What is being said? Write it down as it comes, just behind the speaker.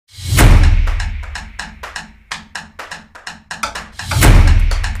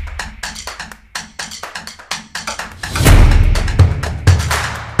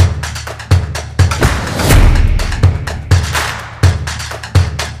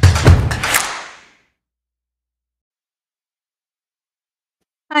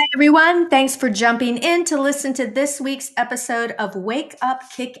Hi, everyone. Thanks for jumping in to listen to this week's episode of Wake Up,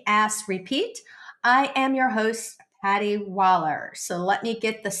 Kick Ass, Repeat. I am your host, Patty Waller. So let me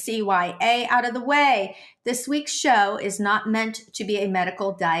get the CYA out of the way. This week's show is not meant to be a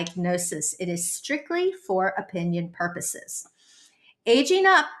medical diagnosis, it is strictly for opinion purposes. Aging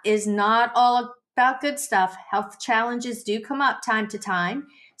up is not all about good stuff. Health challenges do come up time to time.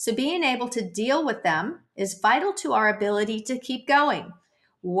 So being able to deal with them is vital to our ability to keep going.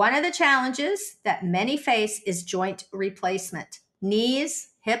 One of the challenges that many face is joint replacement. Knees,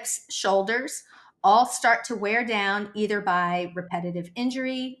 hips, shoulders all start to wear down either by repetitive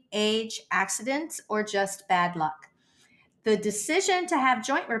injury, age, accidents, or just bad luck. The decision to have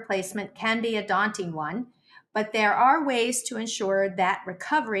joint replacement can be a daunting one, but there are ways to ensure that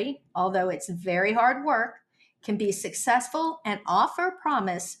recovery, although it's very hard work, can be successful and offer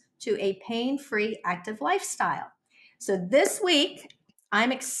promise to a pain free active lifestyle. So this week,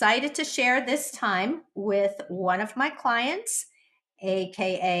 I'm excited to share this time with one of my clients,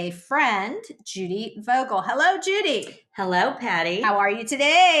 aka friend, Judy Vogel. Hello, Judy. Hello, Patty. How are you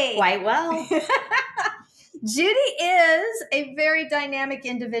today? Quite well. Judy is a very dynamic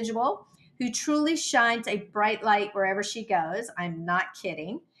individual who truly shines a bright light wherever she goes. I'm not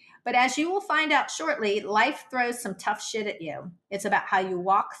kidding. But as you will find out shortly, life throws some tough shit at you. It's about how you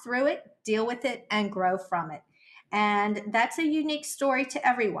walk through it, deal with it, and grow from it. And that's a unique story to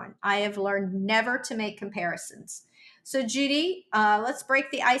everyone. I have learned never to make comparisons. So, Judy, let's break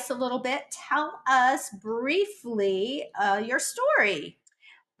the ice a little bit. Tell us briefly your story.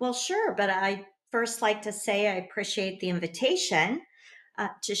 Well, sure, but I first like to say I appreciate the invitation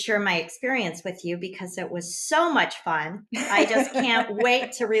to share my experience with you because it was so much fun. I just can't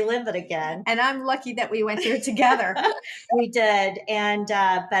wait to relive it again. And I'm lucky that we went through it together. We did, and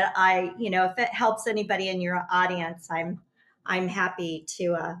but if it helps anybody in your audience, I'm happy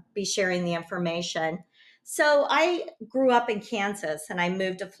to be sharing the information. So I grew up in Kansas, and I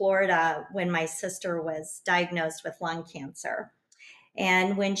moved to Florida when my sister was diagnosed with lung cancer.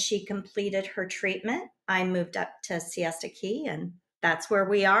 And when she completed her treatment, I moved up to Siesta Key, and that's where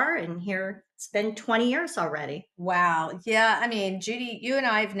we are. And here it's been 20 years already. Wow. Yeah. I mean, Judy, you and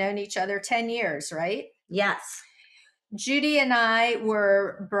I have known each other 10 years, right? Yes. Judy and I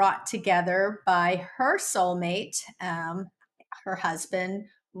were brought together by her soulmate, her husband,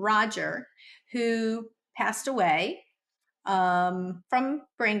 Roger, who passed away from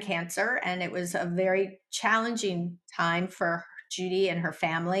brain cancer. And it was a very challenging time for Judy and her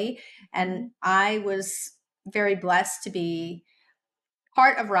family. And I was very blessed to be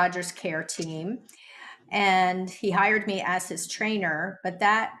part of Roger's care team. And he hired me as his trainer, but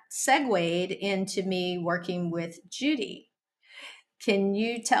that segued into me working with Judy. Can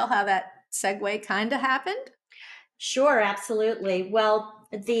you tell how that segue kind of happened? Sure, absolutely. Well,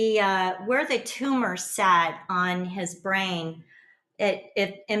 the where the tumor sat on his brain,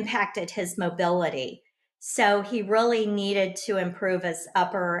 it impacted his mobility. So he really needed to improve his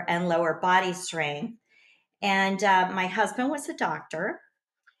upper and lower body strength. And my husband was a doctor,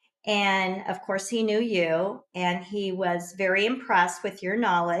 and of course, he knew you, and he was very impressed with your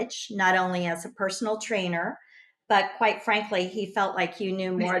knowledge, not only as a personal trainer, but quite frankly, he felt like you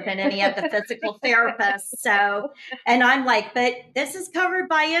knew more than any of the physical therapists. So, and I'm like, but this is covered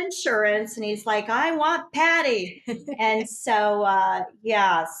by insurance. And he's like, I want Patty. And so,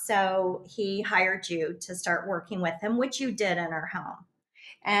 yeah, so he hired you to start working with him, which you did in our home.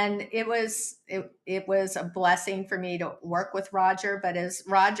 And it was a blessing for me to work with Roger. But as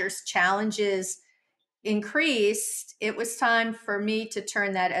Roger's challenges increased, it was time for me to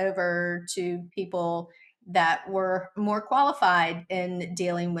turn that over to people that were more qualified in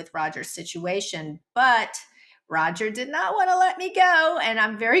dealing with Roger's situation. But Roger did not want to let me go. And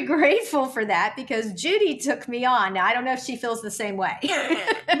I'm very grateful for that because Judy took me on. Now, I don't know if she feels the same way.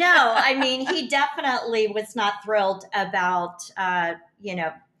 No, I mean, he definitely was not thrilled about,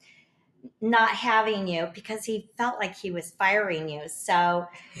 not having you because he felt like he was firing you. So,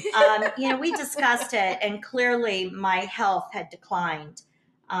 we discussed it, and clearly my health had declined.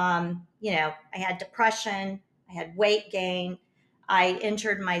 I had depression, I had weight gain, I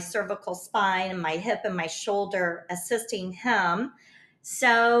injured my cervical spine and my hip and my shoulder assisting him.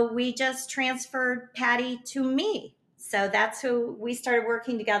 So we just transferred Patty to me. So that's who we started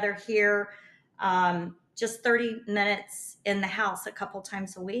working together here, just 30 minutes in the house a couple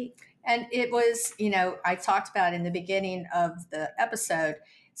times a week. And it was, I talked about in the beginning of the episode,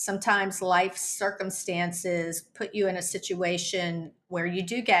 sometimes life circumstances put you in a situation where you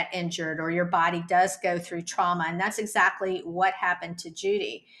do get injured or your body does go through trauma. And that's exactly what happened to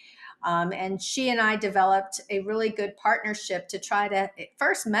Judy. And she and I developed a really good partnership to try to,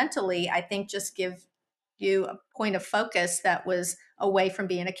 first mentally, I think, just give you a point of focus that was away from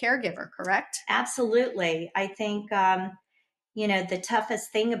being a caregiver, correct? Absolutely. I think, the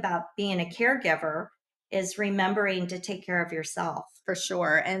toughest thing about being a caregiver is remembering to take care of yourself. For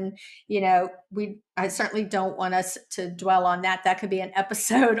sure. And, I certainly don't want us to dwell on that. That could be an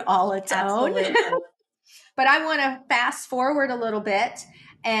episode all its own. Absolutely. But I want to fast forward a little bit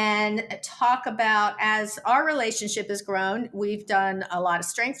and talk about, as our relationship has grown, we've done a lot of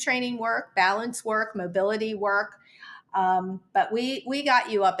strength training work, balance work, mobility work. But we got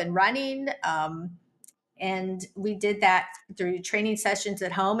you up and running. And we did that through training sessions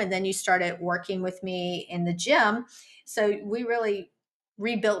at home. And then you started working with me in the gym. So we really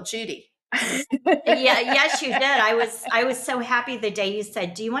rebuilt Judy. Yeah, yes, you did. I was so happy the day you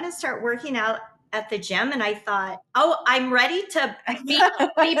said, "Do you want to start working out at the gym?" And I thought, "Oh, I'm ready to be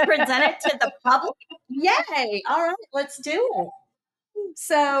presented to the public. Yay! All right, let's do it."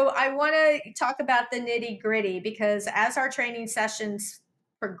 So I want to talk about the nitty gritty, because as our training sessions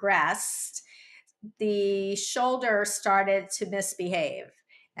progressed, the shoulder started to misbehave.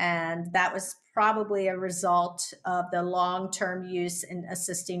 And that was probably a result of the long-term use in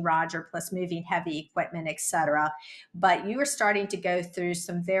assisting Roger, plus moving heavy equipment, etc. But you were starting to go through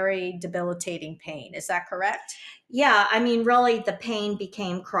some very debilitating pain. Is that correct? Yeah, I mean, really, the pain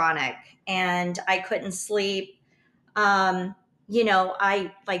became chronic, and I couldn't sleep. I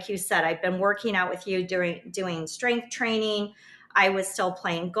like you said, I've been working out with you doing strength training. I was still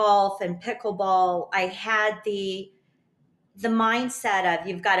playing golf and pickleball. I had the mindset of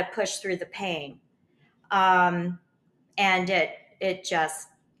you've got to push through the pain. And it just,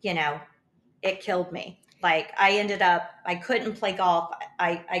 you know, it killed me. Like I couldn't play golf.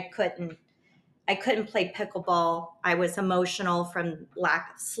 I couldn't play pickleball. I was emotional from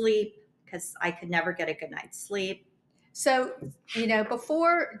lack of sleep because I could never get a good night's sleep. So,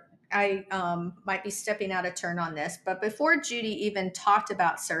 before I might be stepping out of turn on this, but before Judy even talked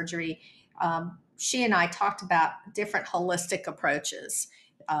about surgery, she and I talked about different holistic approaches.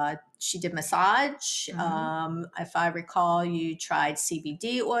 She did massage. If I recall, you tried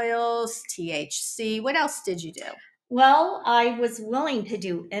CBD oils, THC. What else did you do? Well, I was willing to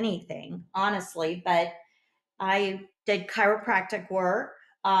do anything, honestly, but I did chiropractic work.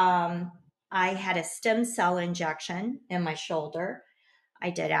 I had a stem cell injection in my shoulder. I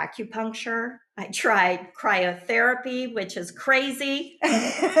did acupuncture. I tried cryotherapy, which is crazy, but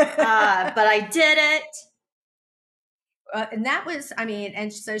I did it. And that was, I mean,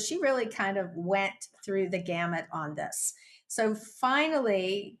 and so she really kind of went through the gamut on this. So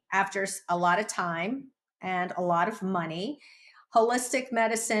finally, after a lot of time and a lot of money, holistic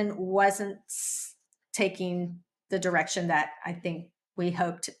medicine wasn't taking the direction that I think we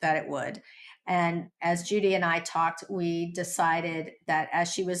hoped that it would. And as Judy and I talked, we decided that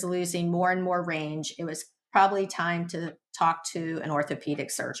as she was losing more and more range, it was probably time to talk to an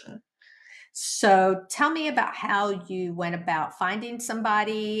orthopedic surgeon. So tell me about how you went about finding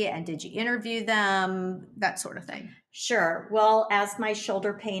somebody, and did you interview them, that sort of thing. Sure. Well, as my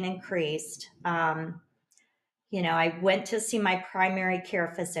shoulder pain increased, I went to see my primary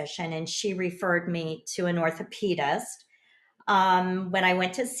care physician and she referred me to an orthopedist. When I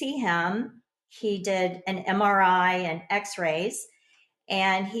went to see him, he did an MRI and x rays,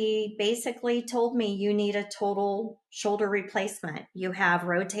 and he basically told me, you need a total shoulder replacement. You have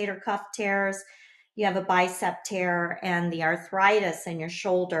rotator cuff tears, you have a bicep tear, and the arthritis in your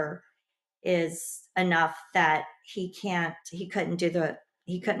shoulder is enough that he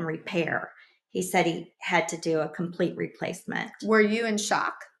couldn't repair. He said he had to do a complete replacement. Were you in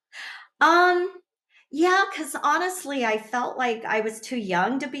shock? Um, yeah, because honestly, I felt like I was too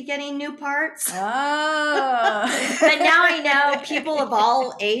young to be getting new parts. Oh. But now I know people of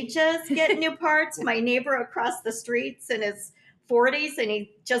all ages get new parts. My neighbor across the street's in his 40s and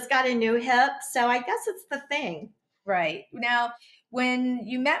he just got a new hip. So I guess it's the thing. Right. Now, when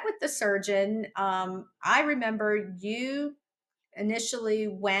you met with the surgeon, I remember you initially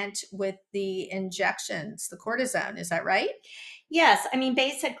went with the injections, the cortisone. Is that right? Yes. I mean,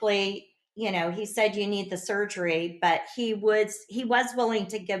 basically, he said you need the surgery, but he was willing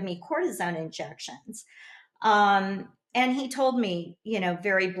to give me cortisone injections. And he told me,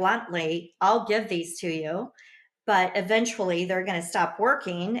 very bluntly, I'll give these to you, but eventually they're going to stop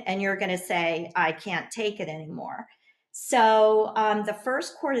working and you're going to say, I can't take it anymore. So the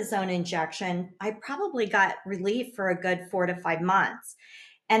first cortisone injection, I probably got relief for a good 4 to 5 months.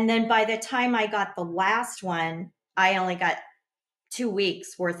 And then by the time I got the last one, I only got 2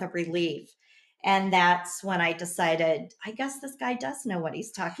 weeks worth of relief. And that's when I decided, I guess this guy does know what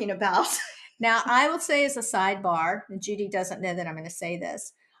he's talking about. Now, I will say as a sidebar, and Judy doesn't know that I'm going to say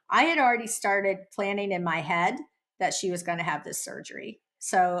this, I had already started planning in my head that she was going to have this surgery.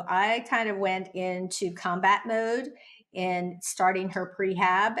 So I kind of went into combat mode in starting her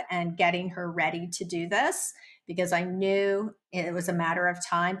prehab and getting her ready to do this because I knew it was a matter of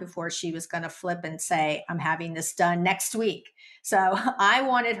time before she was going to flip and say, I'm having this done next week. So I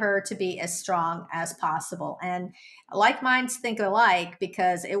wanted her to be as strong as possible. And like minds think alike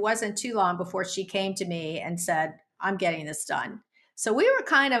because it wasn't too long before she came to me and said, I'm getting this done. So we were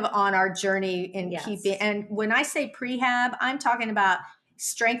kind of on our journey in Yes. keeping, and when I say prehab, I'm talking about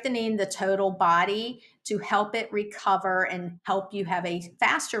strengthening the total body to help it recover and help you have a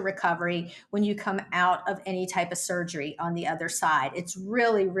faster recovery when you come out of any type of surgery on the other side. It's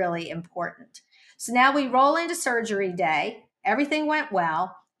really, really important. So now we roll into surgery day. Everything went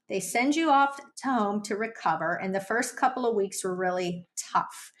well. They send you off to home to recover, and the first couple of weeks were really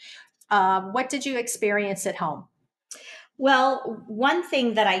tough. What did you experience at home? Well, one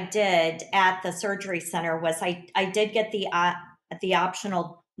thing that I did at the surgery center was I did get the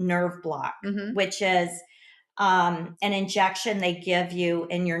optional nerve block, Mm-hmm. which is an injection they give you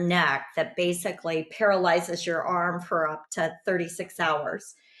in your neck that basically paralyzes your arm for up to 36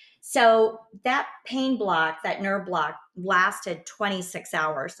 hours. So that pain block, that nerve block, lasted 26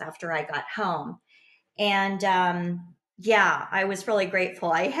 hours after I got home. And yeah, I was really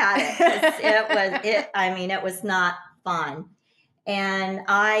grateful I had it because I mean, it was not fun. And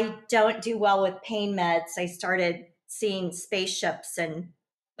I don't do well with pain meds. I started seeing spaceships and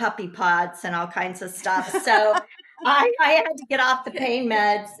puppy pods and all kinds of stuff. So I had to get off the pain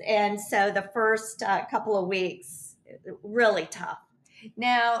meds. And so the first couple of weeks, really tough.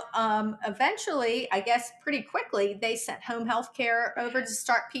 Now, eventually, I guess pretty quickly, they sent home health care over to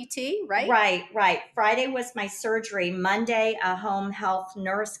start PT, right? Right. Friday was my surgery. Monday, a home health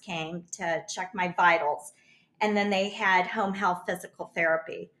nurse came to check my vitals. And then they had home health physical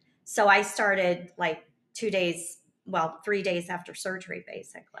therapy. So I started like 2 days, well, 3 days after surgery,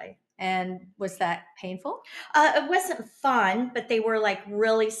 basically. And was that painful? It wasn't fun, but they were like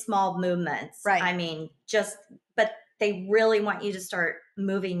really small movements. Right. I mean, but they really want you to start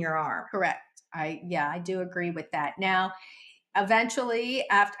moving your arm. Correct. I do agree with that. Now, eventually,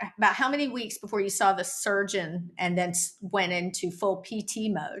 after about how many weeks before you saw the surgeon and then went into full PT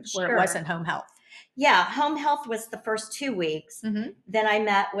mode where it Sure. wasn't home health? Yeah, home health was the first 2 weeks. Mm-hmm. Then I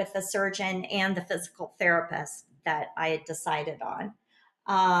met with the surgeon and the physical therapist that I had decided on.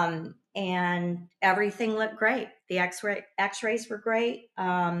 And everything looked great. The x-rays were great.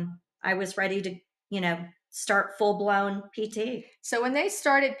 I was ready to, start full-blown PT. So when they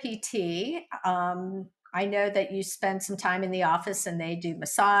started PT, I know that you spend some time in the office and they do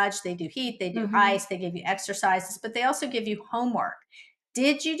massage, they do heat, they do ice, they give you exercises, but they also give you homework.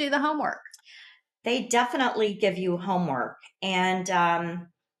 Did you do the homework? They definitely give you homework. And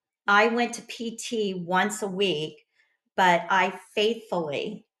I went to PT once a week, but I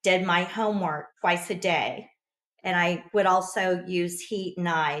faithfully did my homework twice a day. And I would also use heat and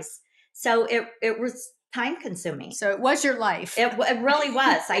ice. So it was time consuming. So it was your life. It really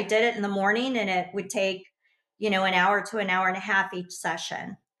was. I did it in the morning and it would take, an hour to an hour and a half each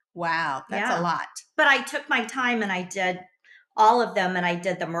session. Wow, that's a lot. But I took my time and I did all of them and I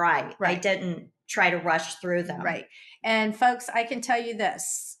did them right. I didn't try to rush through them. Right. And folks, I can tell you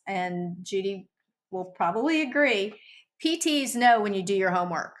this, and Judy will probably agree, PTs know when you do your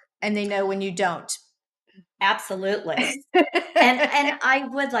homework and they know when you don't. Absolutely. and I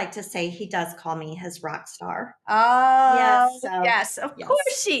would like to say he does call me his rock star. Oh, yes, of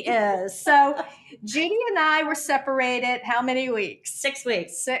course she is. So Judy and I were separated how many weeks? 6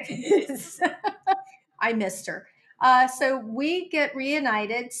 weeks. 6. I missed her. So we get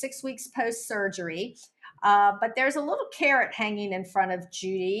reunited 6 weeks post surgery. But there's a little carrot hanging in front of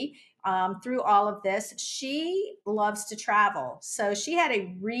Judy through all of this. She loves to travel. So she had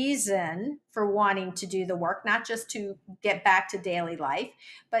a reason for wanting to do the work, not just to get back to daily life,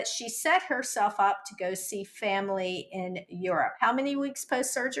 but she set herself up to go see family in Europe. How many weeks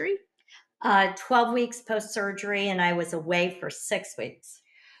post surgery? 12 weeks post surgery, and I was away for 6 weeks.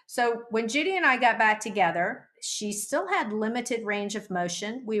 So when Judy and I got back together, she still had limited range of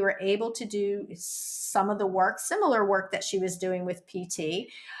motion. We were able to do some of the work, similar work that she was doing with PT,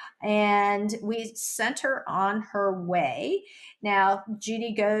 and we sent her on her way. Now,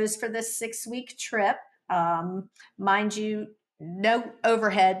 Judy goes for this 6-week trip. Mind you, no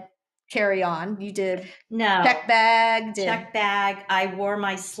overhead carry on. You did no check bag. Check bag. I wore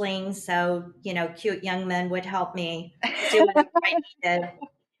my sling, so cute young men would help me do what I needed.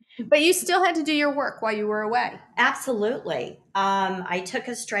 But you still had to do your work while you were away. Absolutely. I took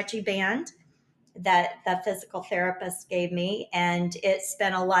a stretchy band that the physical therapist gave me, and it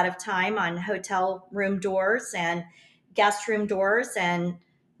spent a lot of time on hotel room doors and guest room doors. And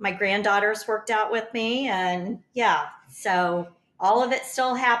my granddaughters worked out with me. And yeah, so all of it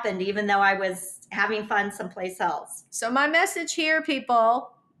still happened, even though I was having fun someplace else. So my message here,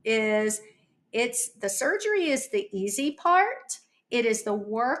 people, is it's the surgery is the easy part. It is the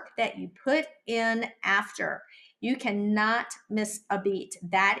work that you put in after. You cannot miss a beat.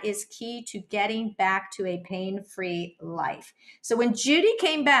 That is key to getting back to a pain-free life. So when Judy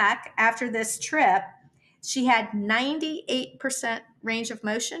came back after this trip, she had 98% range of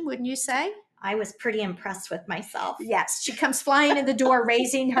motion, wouldn't you say? I was pretty impressed with myself. Yes, she comes flying in the door,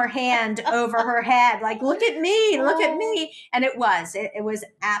 raising her hand over her head, like, look at me, look at me. And it was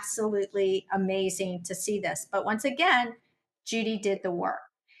absolutely amazing to see this. But once again, Judy did the work.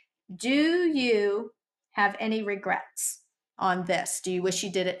 Do you have any regrets on this? Do you wish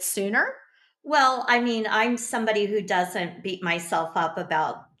you did it sooner? Well, I mean, I'm somebody who doesn't beat myself up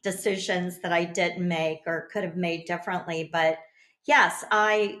about decisions that I didn't make or could have made differently. But yes,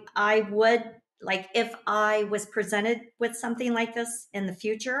 I would like if I was presented with something like this in the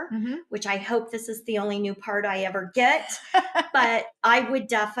future, which I hope this is the only new part I ever get, but I would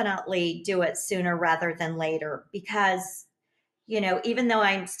definitely do it sooner rather than later because even though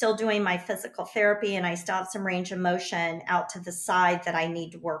I'm still doing my physical therapy and I still have some range of motion out to the side that I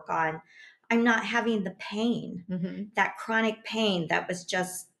need to work on, I'm not having the pain, that chronic pain that was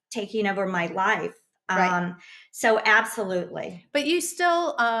just taking over my life. Right. So absolutely. But you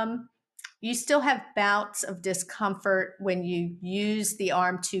still have bouts of discomfort when you use the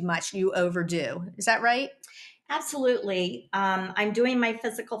arm too much. You overdo. Is that right? Absolutely. I'm doing my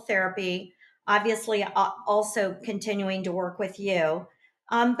physical therapy, obviously, also continuing to work with you.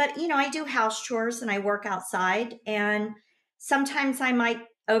 But, I do house chores and I work outside, and sometimes I might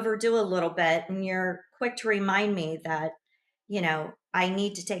overdo a little bit. And you're quick to remind me that, I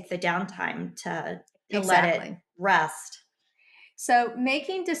need to take the downtime to let it Exactly. rest. So,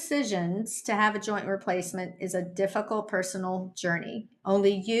 making decisions to have a joint replacement is a difficult personal journey.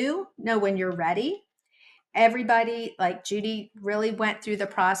 Only you know when you're ready. Everybody, like Judy, really went through the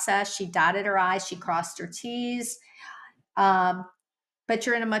process. She dotted her I's, she crossed her T's. But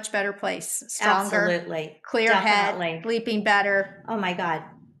you're in a much better place, stronger, Absolutely. clear head, Definitely. sleeping better. Oh my God.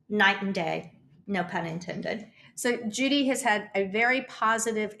 Night and day. No pun intended. So Judy has had a very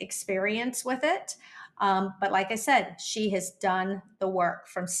positive experience with it. But like I said, she has done the work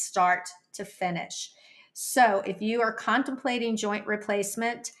from start to finish. So if you are contemplating joint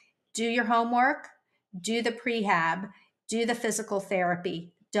replacement, do your homework, do the prehab, do the physical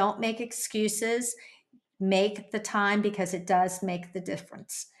therapy. Don't make excuses. Make the time because it does make the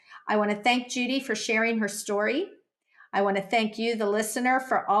difference. I want to thank Judy for sharing her story. I want to thank you, the listener,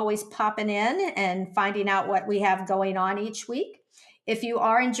 for always popping in and finding out what we have going on each week. If you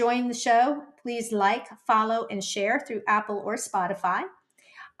are enjoying the show, please like, follow, and share through Apple or Spotify.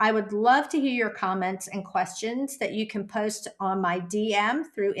 I would love to hear your comments and questions that you can post on my DM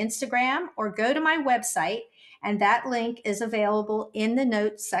through Instagram or go to my website, and that link is available in the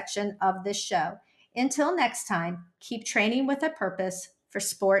notes section of this show. Until next time, keep training with a purpose for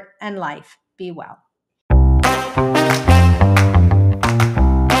sport and life. Be well.